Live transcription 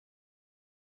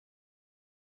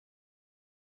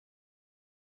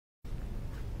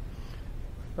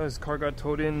This car got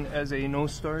towed in as a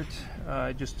no-start.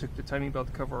 I just took the timing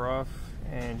belt cover off,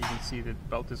 and you can see the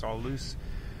belt is all loose.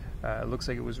 It looks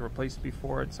like it was replaced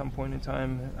before at some point in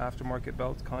time. Aftermarket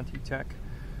belt, Conti Tech.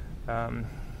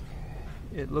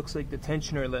 It looks like the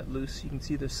tensioner let loose. You can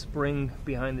see the spring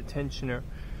behind the tensioner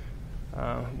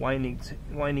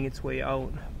winding its way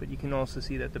out, but you can also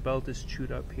see that the belt is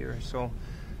chewed up here. So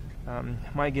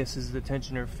my guess is the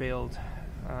tensioner failed,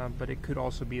 but it could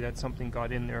also be that something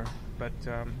got in there. But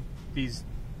these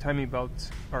timing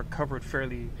belts are covered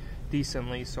fairly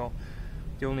decently, so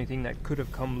the only thing that could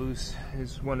have come loose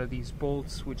is one of these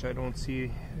bolts, which I don't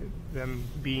see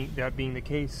that being the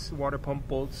case. Water pump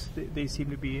bolts, they seem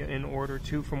to be in order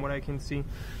too, from what I can see.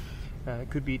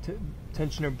 It could be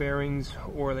tensioner bearings,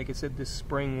 or like I said, this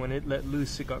spring, when it let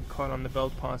loose, it got caught on the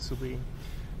belt possibly.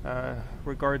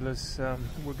 Regardless,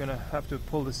 we're gonna have to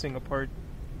pull this thing apart,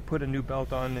 put a new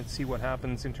belt on, and see what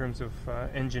happens in terms of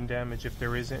engine damage, if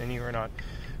there is any or not.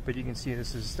 But you can see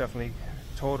this is definitely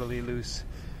totally loose.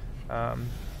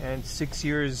 And 6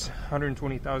 years,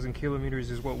 120,000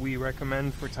 kilometers is what we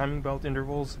recommend for timing belt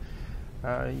intervals.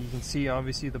 You can see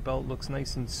obviously the belt looks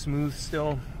nice and smooth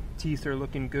still. Teeth are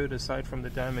looking good aside from the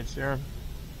damage there.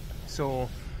 So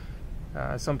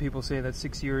some people say that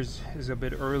 6 years is a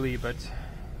bit early, but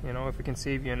you know, if it can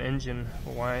save you an engine,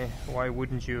 why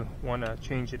wouldn't you want to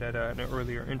change it at an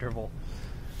earlier interval?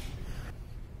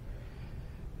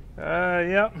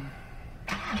 Yeah.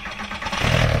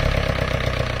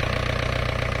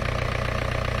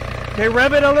 Okay,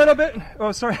 rev it a little bit.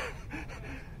 Oh, sorry.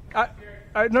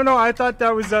 No, I thought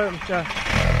that was yeah.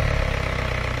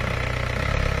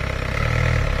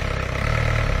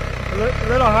 A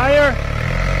little higher.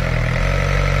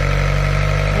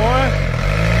 More.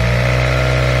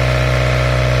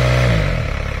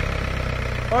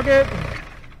 Okay.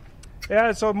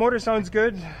 Yeah, so motor sounds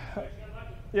good.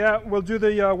 Yeah, we'll do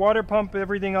the water pump,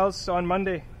 everything else on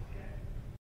Monday.